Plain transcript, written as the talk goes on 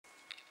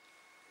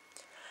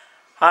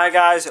Hi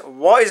guys,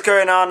 what is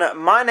going on?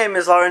 My name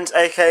is Lawrence,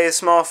 aka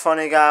Small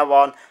Funny Guy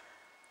 1.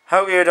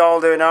 Hope you're all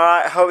doing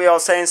alright, hope you're all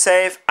staying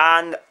safe,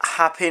 and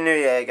Happy New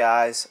Year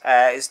guys.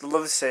 It's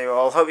lovely to see you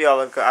all, hope you all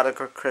have had a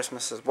good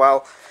Christmas as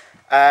well.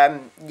 I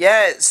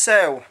just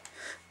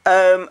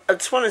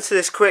wanted to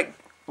this quick,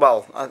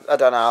 well, I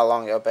don't know how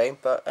long it'll be,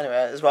 but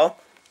anyway as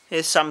well.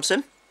 Here's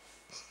Samson.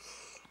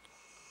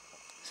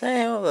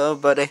 Say hello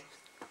buddy.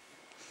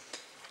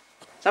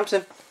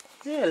 Samson.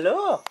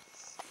 Hello.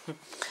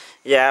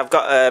 Yeah, I've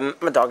got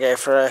my dog here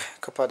for a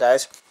couple of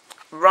days.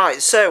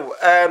 Right, so,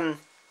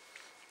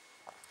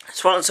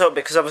 just wanted to talk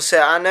because obviously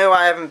I know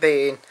I haven't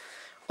been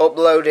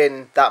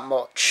uploading that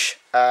much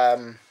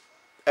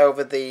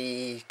over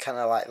the kind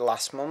of like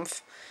last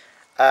month.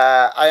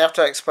 I have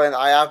to explain that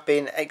I have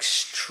been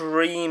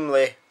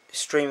extremely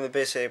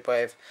busy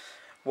with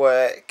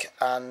work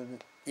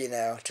and, you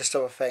know, just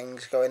other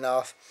things going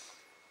off.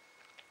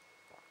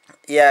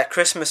 Yeah,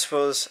 Christmas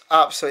was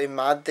absolutely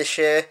mad this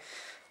year.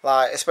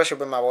 Like, especially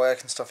with my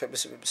work and stuff, it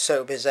was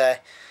so busy.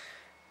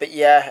 But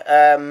yeah,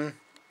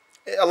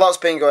 a lot's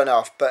been going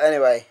off. But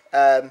anyway,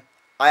 I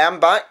am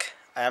back.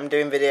 I am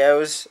doing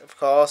videos, of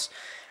course.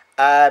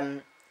 I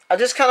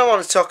just kind of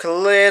want to talk a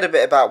little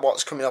bit about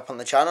what's coming up on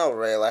the channel,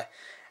 really.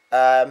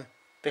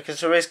 Because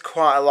there is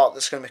quite a lot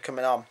that's going to be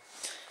coming on.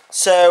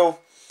 So,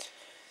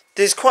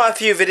 there's quite a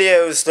few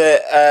videos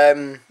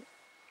that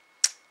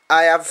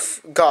I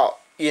have got,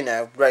 you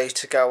know, ready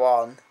to go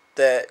on.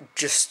 That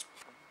just,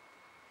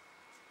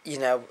 you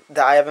know,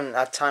 that I haven't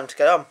had time to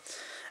get on.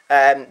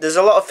 There's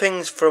a lot of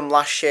things from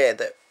last year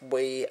that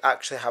we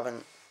actually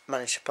haven't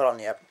managed to put on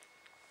yet.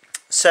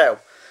 So,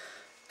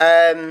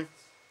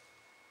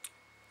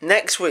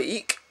 next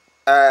week,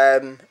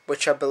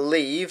 which I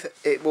believe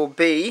it will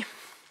be,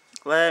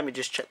 let me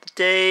just check the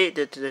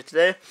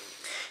date,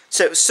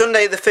 so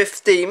Sunday the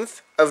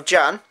 15th of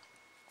Jan,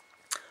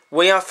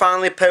 we are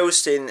finally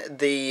posting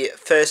the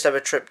first ever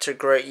trip to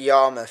Great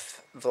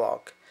Yarmouth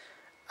vlog.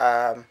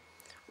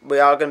 We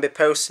are going to be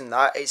posting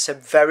that. It's a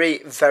very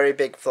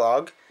big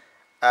vlog.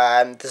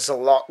 There's a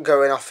lot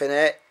going off in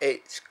it. I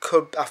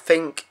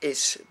think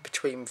it's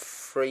between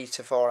 3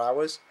 to 4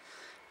 hours,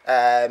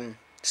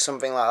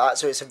 something like that.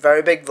 So it's a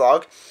very big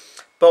vlog,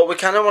 but we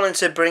kind of wanted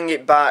to bring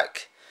it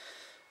back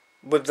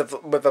with a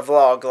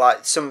vlog,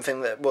 like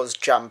something that was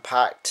jam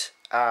packed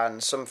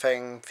and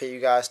something for you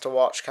guys to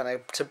watch, kind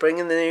of to bring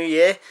in the new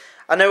year.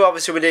 I know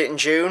obviously we did it in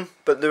June,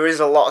 but there is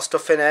a lot of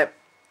stuff in it.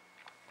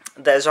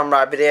 There's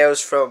on-ride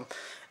videos from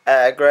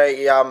Great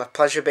Yarmouth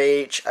Pleasure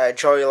Beach,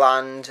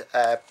 Joyland,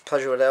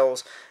 Pleasurewood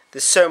Hills.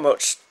 There's so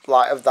much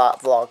like of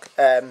that vlog,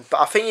 but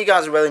I think you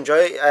guys will really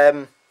enjoy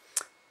it.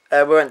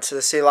 We went to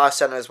the Sea Life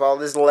Centre as well.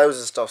 There's loads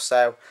of stuff,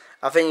 so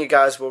I think you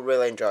guys will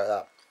really enjoy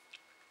that.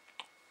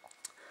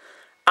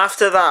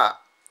 After that,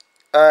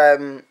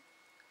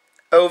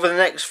 over the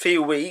next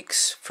few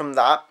weeks from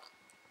that,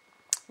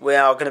 we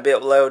are going to be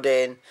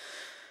uploading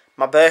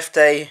my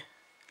birthday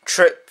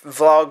trip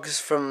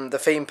vlogs from the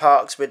theme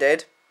parks we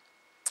did.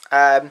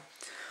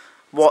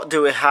 What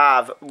do we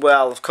have?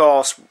 Well, of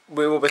course,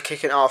 we will be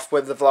kicking off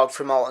with the vlog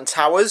from Alton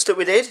Towers that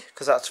we did,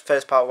 because that's the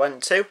first part we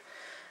went to.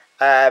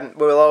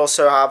 We will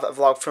also have a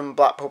vlog from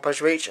Blackpool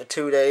Pleasure Beach, a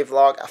 2-day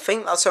vlog. I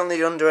think that's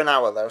only under an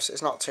hour though, so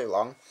it's not too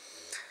long.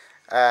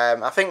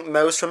 I think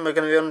most of them are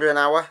going to be under an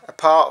hour,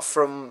 apart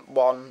from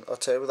 1 or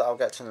 2 that I'll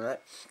get to in a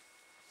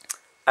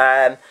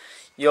minute.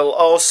 You'll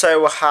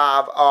also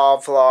have our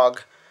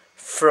vlog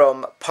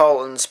from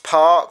Paultons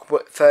Park,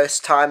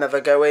 first time ever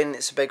going,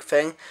 it's a big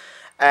thing.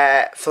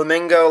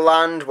 Flamingo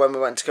Land, when we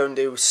went to go and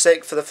do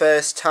Sick for the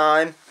first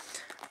time.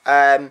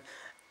 A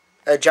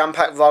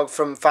jam-packed vlog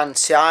from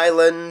Fancy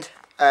Island,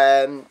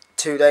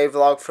 2-day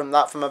vlog from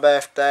that for my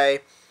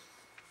birthday.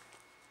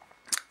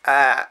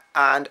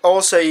 And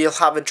also you'll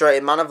have a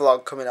Drayton Manor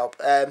vlog coming up.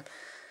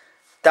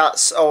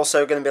 That's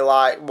also going to be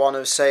like one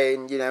of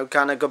saying, you know,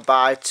 kind of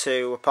goodbye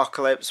to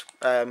Apocalypse.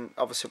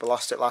 Obviously we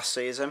lost it last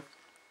season,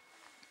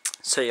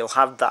 so you'll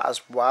have that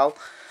as well.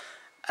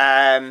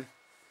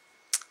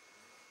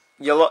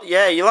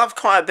 You'll have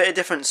quite a bit of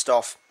different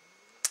stuff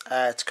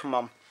to come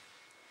on.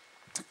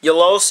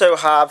 You'll also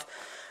have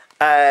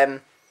a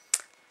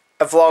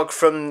vlog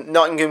from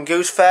Nottingham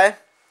Goose Fair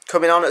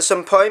coming on at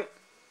some point.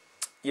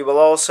 You will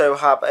also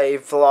have a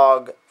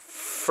vlog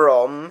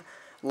from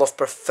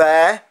Loughborough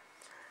Fair.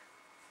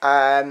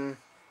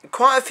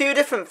 Quite a few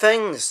different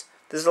things.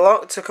 There's a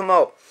lot to come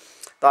up.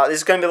 Like,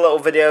 there's going to be little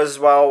videos as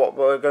well, what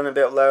we're going to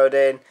be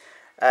uploading.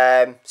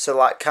 So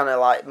like kind of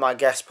like my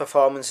guest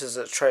performances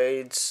at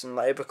trades and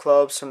labour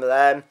clubs, some of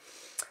them.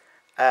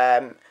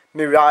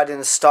 Me riding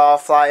the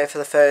Starflyer for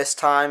the first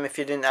time. If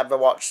you didn't ever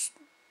watch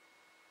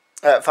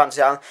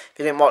Fancy Island, if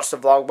you didn't watch the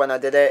vlog when I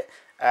did it,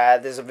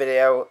 there's a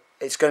video.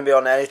 It's going to be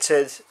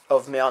unedited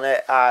of me on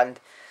it, and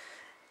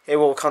it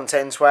will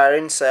contain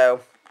swearing.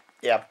 So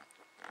yeah,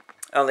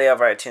 only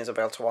over 18s will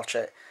be able to watch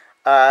it.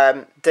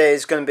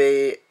 There's going to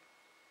be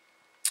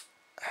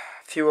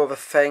a few other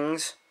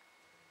things.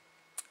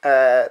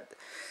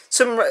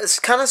 Some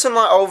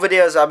like old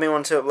videos I've been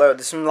wanting to upload.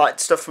 There's some like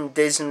stuff from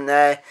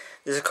Disney.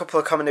 There's a couple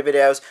of comedy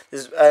videos.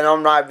 There's an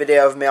on-ride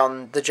video of me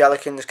on the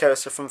Jellykins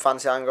coaster from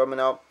Fantasyland coming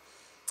up.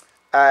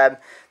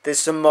 There's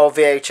some more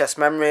VHS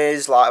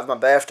memories, like of my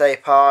birthday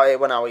party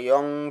when I was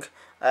young.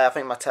 I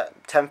think my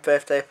 10th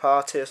birthday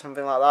party or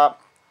something like that.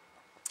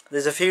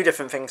 There's a few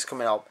different things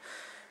coming up.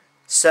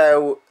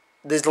 So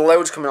there's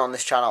loads coming on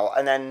this channel.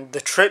 And then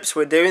the trips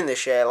we're doing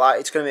this year,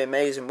 like, it's going to be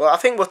amazing. Well, I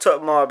think we'll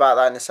talk more about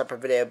that in a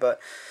separate video. But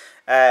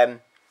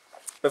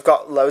we've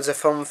got loads of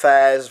fun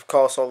fairs, of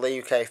course, all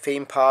the UK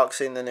theme parks,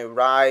 seeing the new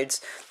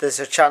rides. There's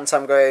a chance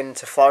I'm going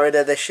to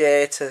Florida this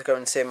year to go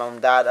and see Mum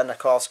and Dad, and of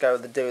course go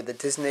to do the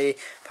Disney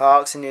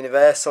parks and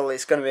Universal.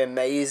 It's going to be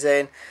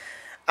amazing.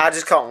 I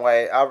just can't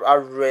wait. I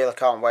really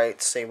can't wait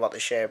to see what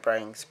this year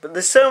brings. But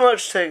there's so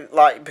much to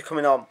like be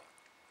coming on.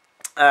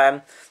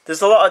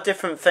 There's a lot of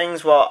different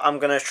things what I'm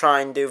going to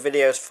try and do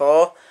videos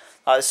for.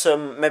 Like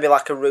maybe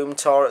like a room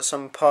tour at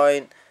some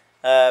point.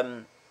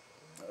 Probably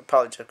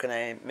just going to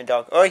name my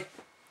dog. Oi!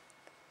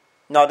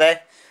 Noddy.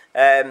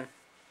 Yeah,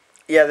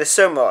 there's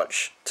so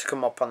much to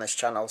come up on this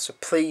channel, so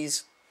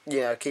please,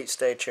 keep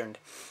stay tuned.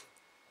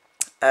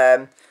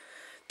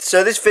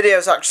 So this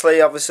video's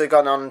actually obviously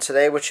gone on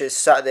today, which is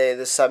Saturday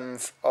the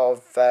 7th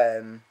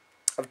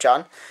of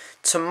Jan.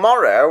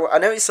 Tomorrow, I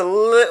know it's a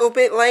little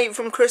bit late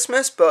from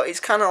Christmas, but it's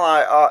kind of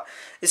like,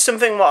 it's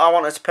something what I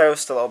wanted to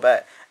post a little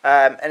bit.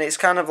 And it's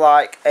kind of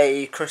like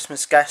a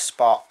Christmas guest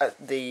spot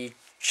at the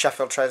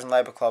Sheffield Trades and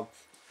Labour Club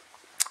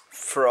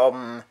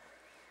from...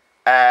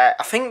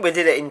 I think we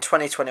did it in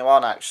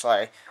 2021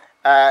 actually,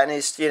 and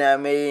it's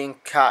me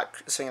and Kat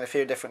singing a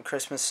few different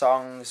Christmas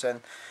songs and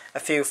a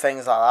few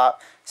things like that.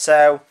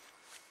 So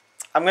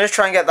I'm going to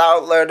try and get that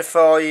uploaded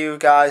for you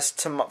guys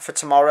for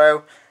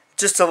tomorrow,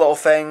 just a little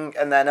thing,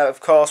 and then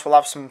of course we'll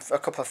have a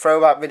couple of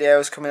throwback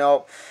videos coming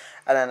up,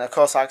 and then of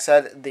course, like I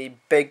said, the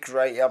big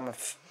Great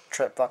Yarmouth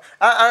trip vlog,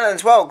 and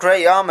as well,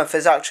 Great Yarmouth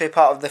is actually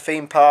part of the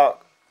theme park.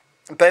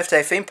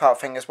 Birthday theme park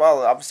thing as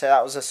well. Obviously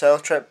that was a solo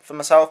trip for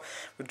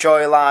myself with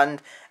Joyland,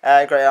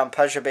 Great Yarmouth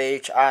Pleasure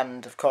Beach,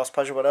 and of course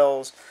Pleasurewood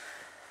Hills.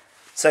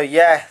 So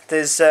yeah,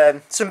 there's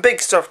some big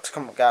stuff to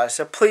come up, guys,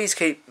 so please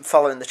keep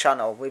following the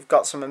channel. We've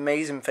got some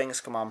amazing things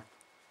to come on.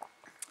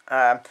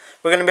 We're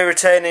going to be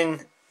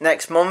returning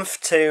next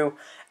month to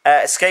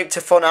Escape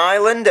to Fun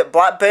Island at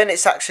Blackburn.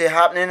 It's actually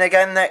happening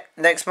again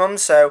next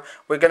month, so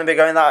we're going to be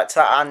going to that,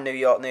 and New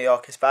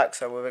York is back,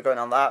 so we'll be going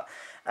on that.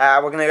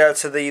 We're going to go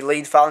to the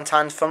Leeds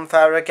Valentine's Fun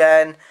Fair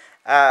again.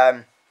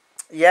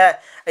 Yeah,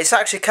 it's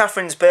actually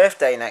Catherine's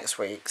birthday next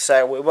week,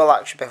 so we will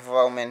actually be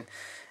filming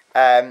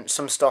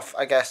some stuff,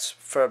 I guess,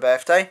 for her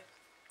birthday.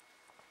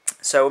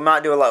 So we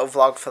might do a little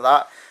vlog for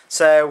that.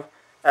 So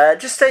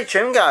just stay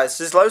tuned, guys.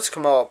 There's loads to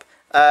come up.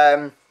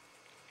 Like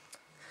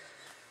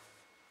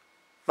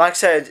I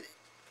said,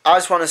 I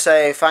just want to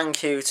say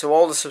thank you to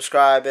all the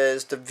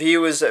subscribers, the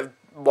viewers that have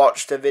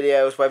watched the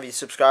videos, whether you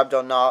subscribed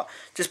or not,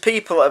 just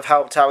people that have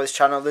helped out this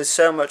channel. There's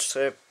so much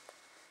to,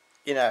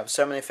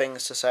 so many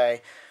things to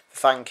say,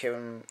 thank you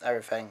and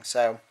everything,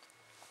 so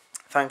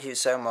thank you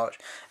so much.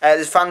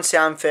 There's Fancy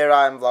and Fear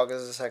Iron vlog,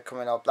 as I said,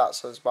 coming up.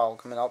 That's as well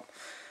coming up.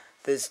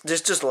 There's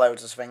just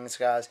loads of things,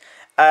 guys.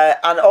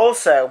 And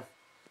also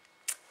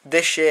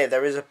this year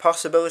there is a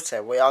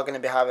possibility we are going to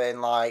be having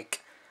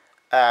like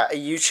a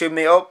YouTube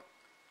meetup,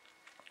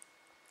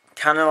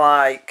 kind of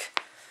like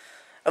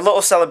a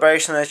little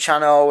celebration of the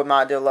channel. We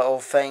might do a little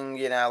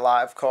thing,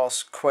 like of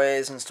course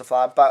quiz and stuff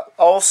like that. But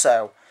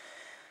also,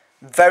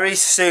 very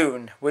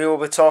soon we will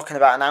be talking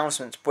about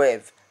announcements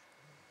with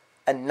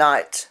a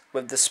night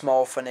with the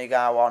Small Funny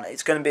Guy on.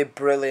 It's going to be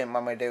brilliant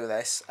when we do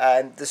this.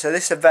 So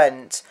this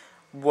event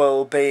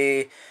will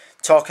be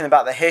talking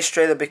about the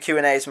history. There'll be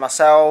Q&As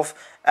myself,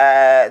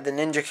 the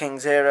Ninja King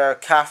Zero,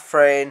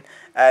 Catherine,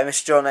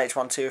 Mr. John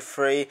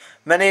H123,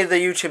 many of the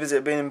YouTubers that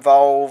have been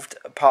involved,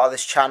 part of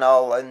this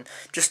channel, and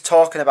just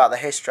talking about the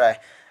history.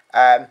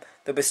 There'll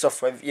be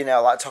stuff with,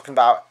 like talking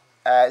about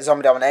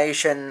Zombie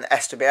Domination,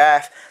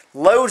 SWF,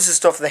 loads of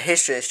stuff for the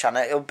history of this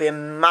channel. It'll be a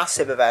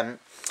massive event.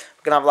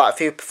 We're going to have like a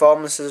few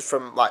performances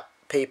from like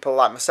people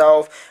like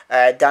myself,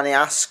 Danny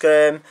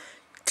Askham,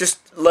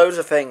 just loads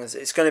of things.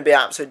 It's going to be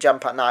absolute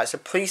jam-packed night, so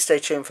please stay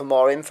tuned for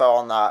more info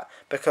on that,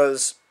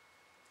 because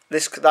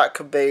that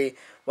could be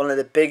one of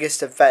the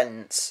biggest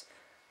events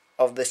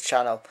of this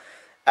channel.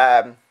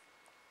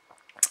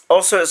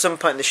 Also at some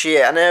point this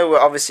year, I know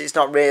obviously it's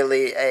not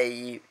really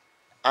a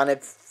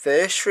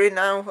anniversary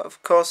now,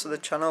 of course, of the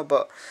channel,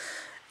 but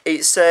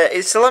it's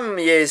 11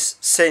 years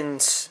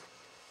since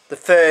the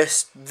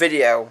first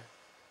video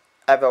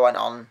ever went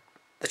on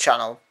the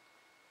channel,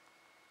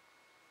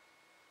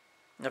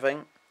 I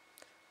think.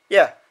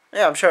 Yeah,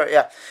 I'm sure,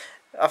 yeah.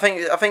 I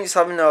think it's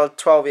 11 or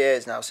 12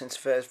 years now since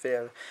the first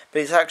video, but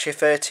it's actually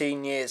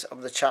 13 years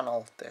of the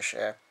channel this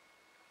year.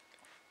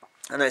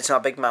 I know it's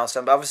not a big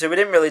milestone, but obviously we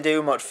didn't really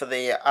do much for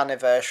the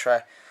anniversary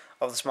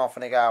of the Small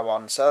Funny Guy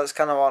one, so that's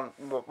kind of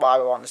why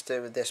we want to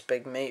do with this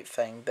big meet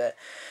thing. But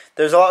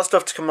there's a lot of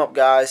stuff to come up,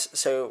 guys,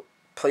 so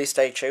please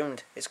stay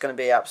tuned. It's going to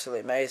be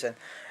absolutely amazing.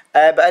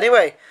 But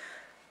anyway,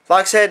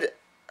 like I said,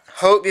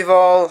 hope you've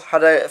all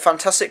had a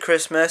fantastic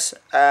Christmas.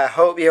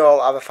 Hope you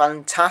all have a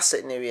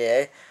fantastic New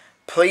Year.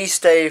 Please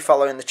stay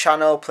following the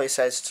channel. Please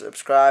stay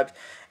subscribed.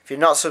 If you're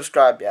not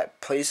subscribed yet,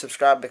 please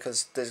subscribe,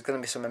 because there's going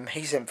to be some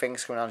amazing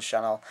things coming on the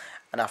channel,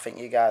 and I think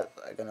you guys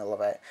are going to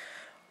love it.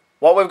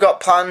 What we've got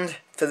planned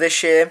for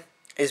this year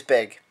is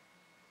big,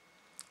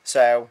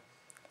 so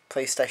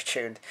please stay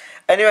tuned.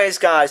 Anyways,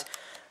 guys,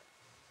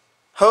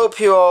 hope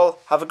you all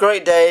have a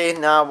great day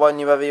now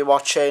whenever you're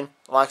watching.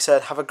 Like I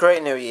said, have a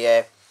great New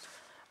Year,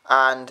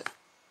 and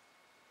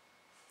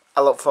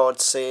I look forward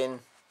to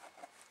seeing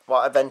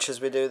what adventures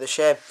we do this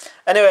year.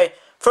 Anyway,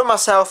 from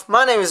myself,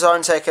 my name is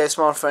Orange, aka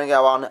Small Friend.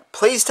 Go on.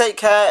 Please take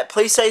care.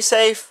 Please stay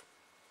safe.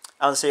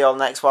 And see you all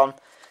next one.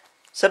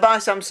 Say bye,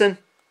 Samson.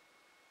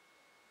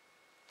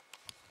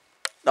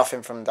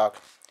 Nothing from the dog.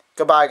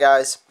 Goodbye,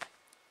 guys.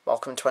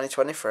 Welcome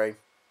 2023.